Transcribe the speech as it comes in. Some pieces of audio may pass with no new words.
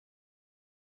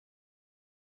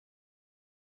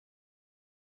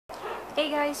Hey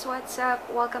guys, what's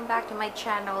up? Welcome back to my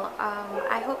channel.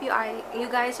 I hope you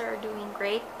guys are doing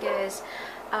great because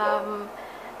um,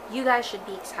 you guys should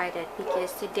be excited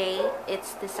because today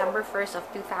it's December 1st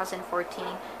of 2014.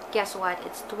 Guess what?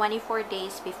 It's 24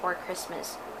 days before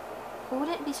Christmas. Who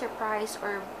wouldn't be surprised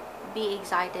or be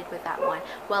excited with that one?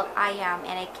 Well, I am,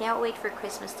 and I can't wait for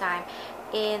Christmas time,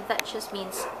 and that just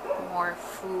means more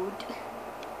food.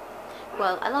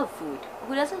 Well, I love food.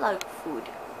 Who doesn't love food?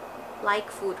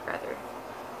 Like food rather.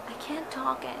 I can't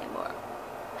talk anymore.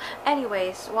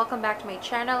 Anyways, welcome back to my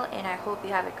channel and I hope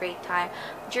you have a great time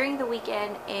during the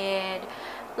weekend, and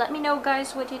let me know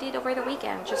guys what you did over the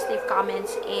weekend. Just leave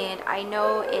comments, and I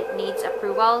know it needs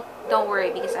approval. Don't worry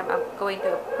because I'm going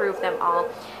to approve them all.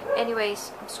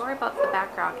 Anyways, I'm sorry about the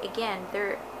background. Again,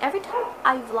 every time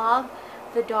I vlog,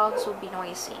 the dogs will be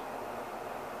noisy.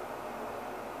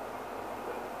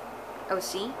 Oh,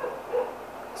 see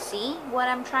what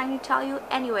I'm trying to tell you?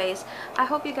 Anyways, I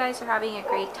hope you guys are having a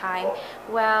great time.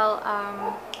 Well,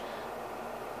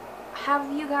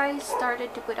 have you guys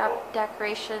started to put up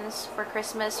decorations for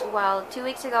Christmas? Well, 2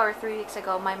 weeks ago or 3 weeks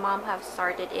ago, my mom have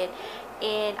started it,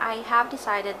 and I have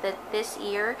decided that this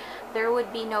year there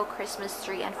would be no Christmas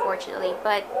tree, unfortunately,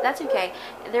 but that's okay.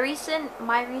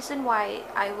 My reason why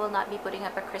I will not be putting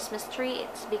up a Christmas tree,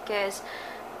 it's because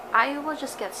I will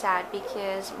just get sad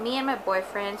because me and my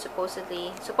boyfriend,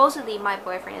 supposedly my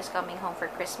boyfriend is coming home for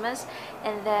Christmas,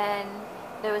 and then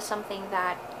there was something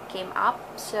that came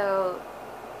up, so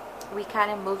we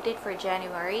kind of moved it for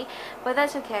January. But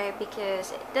that's okay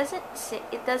because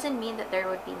it doesn't mean that there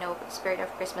would be no spirit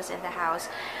of Christmas in the house.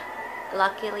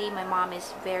 Luckily, my mom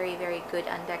is very good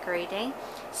on decorating,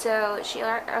 so she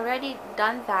already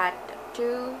done that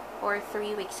 2 or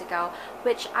 3 weeks ago,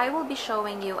 which I will be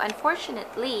showing you.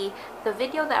 Unfortunately, the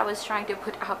video that I was trying to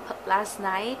put up last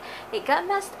night, it got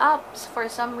messed up for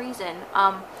some reason.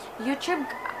 YouTube,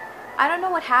 I don't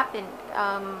know what happened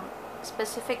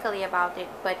specifically about it,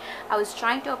 but I was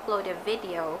trying to upload a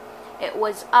video. It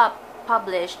was up,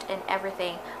 published and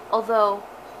everything, although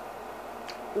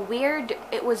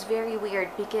it was very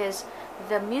weird because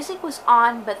the music was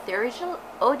on but the original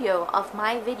audio of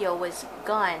my video was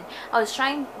gone. I was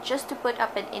trying just to put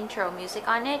up an intro music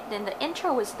on it, then the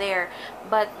intro was there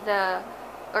but the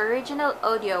original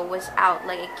audio was out.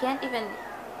 Like, I can't even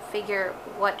figure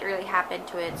what really happened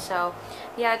to it. So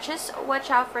yeah, just watch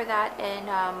out for that, and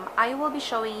I will be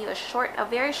showing you a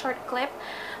very short clip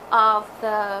of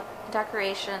the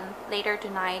decoration later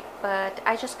tonight, but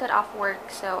I just got off work,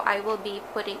 so I will be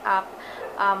putting up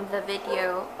the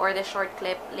video or the short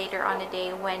clip later on the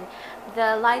day when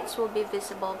the lights will be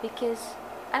visible, because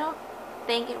I don't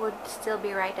think it would still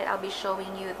be right that I'll be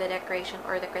showing you the decoration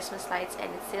or the Christmas lights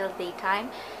and it's still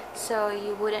daytime, so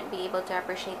you wouldn't be able to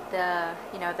appreciate the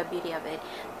the beauty of it.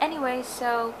 Anyway,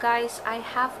 so guys, I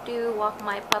have to walk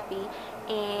my puppy,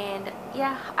 and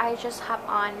yeah, I just hop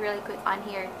on really quick on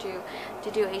here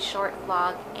to do a short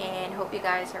vlog, and hope you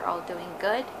guys are all doing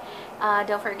good.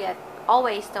 Don't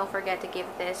forget to give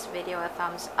this video a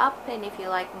thumbs up, and if you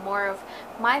like more of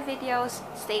my videos,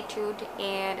 stay tuned,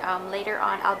 and later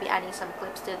on I'll be adding some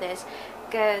clips to this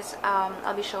because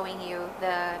I'll be showing you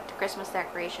the Christmas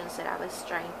decorations that I was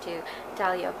trying to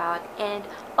tell you about. And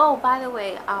oh, by the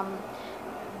way,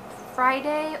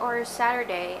 Friday or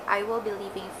Saturday I will be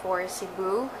leaving for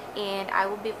Cebu, and I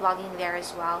will be vlogging there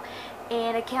as well,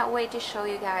 and I can't wait to show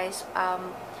you guys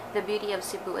the beauty of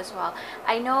Cebu as well.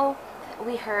 I know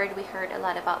we heard a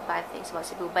lot about bad things about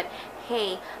Cebu, but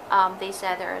hey, they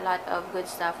said there are a lot of good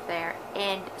stuff there,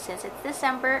 and since it's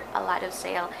December, a lot of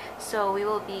sale, so we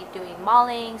will be doing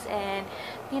maulings and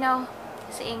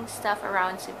seeing stuff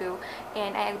around Cebu.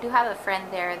 And I do have a friend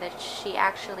there that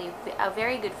a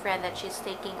very good friend that she's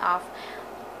taking off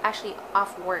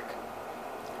work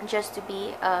just to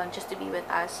be with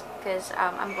us, because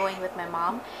I'm going with my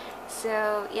mom.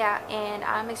 So yeah, and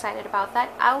I'm excited about that.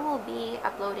 I will be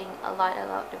uploading a lot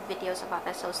of videos about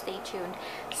that, so stay tuned.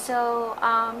 So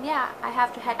yeah, I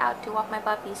have to head out to walk my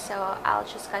puppy, so I'll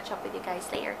just catch up with you guys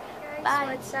later.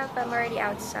 Bye. What's up? I'm already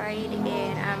outside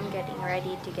and I'm getting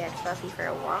ready to get Fluffy for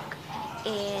a walk.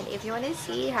 And if you want to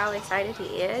see how excited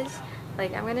he is,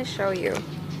 like, I'm gonna show you.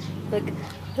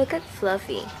 Look at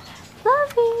Fluffy.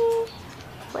 Fluffy!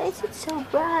 Why is it so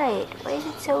bright? Why is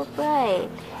it so bright?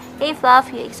 Hey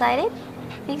Fluff, you excited?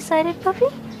 You excited, puppy?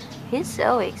 He's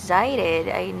so excited.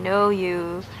 I know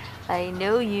you.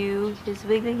 He's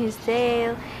wiggling his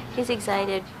tail. He's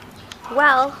excited.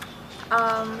 Well,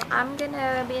 I'm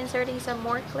gonna be inserting some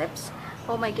more clips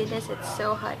Oh my goodness, it's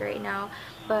so hot right now.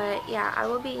 But yeah, I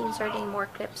will be inserting more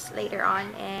clips later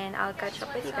on, and I'll catch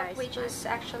up with you guys.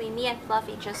 Me and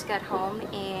Fluffy just got home,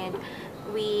 and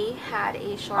we had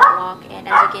a short walk, and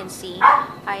as you can see,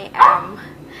 I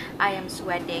am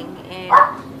sweating. And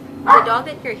the dog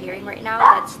that you're hearing right now,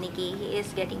 that's Nikki. He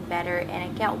is getting better,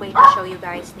 and I can't wait to show you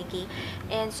guys Nikki.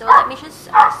 And so let me just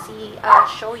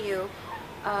show you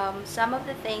some of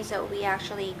the things that we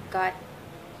actually got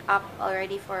up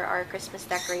already for our Christmas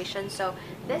decoration. So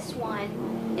this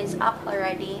one is up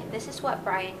already. This is what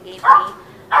Brian gave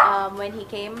me when he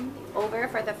came over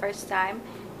for the first time.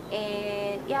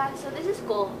 And yeah, so this is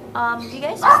cool. Do you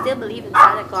guys still believe in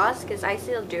Santa Claus? Because I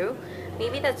still do.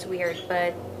 Maybe that's weird,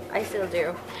 but I still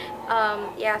do.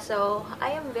 Yeah, so I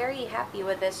am very happy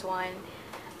with this one.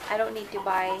 I don't need to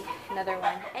buy another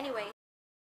one. Anyway.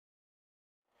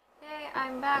 Hey,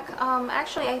 I'm back.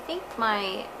 Actually, I think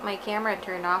my camera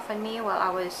turned off on me while I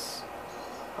was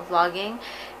vlogging.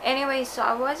 Anyway, so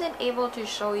I wasn't able to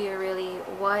show you really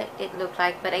what it looked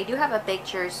like, but I do have a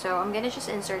picture, so I'm gonna just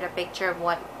insert a picture of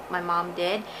what my mom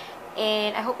did.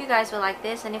 And I hope you guys will like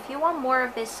this, and if you want more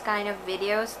of this kind of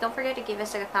videos, don't forget to give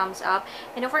us a thumbs up,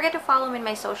 and don't forget to follow me in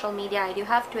my social media. I do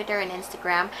have Twitter and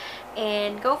Instagram,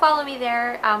 and go follow me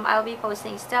there. I'll be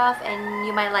posting stuff and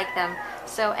you might like them.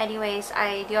 So anyways,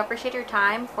 I do appreciate your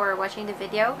time for watching the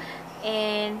video,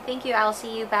 and thank you. I'll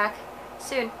see you back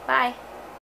soon. Bye.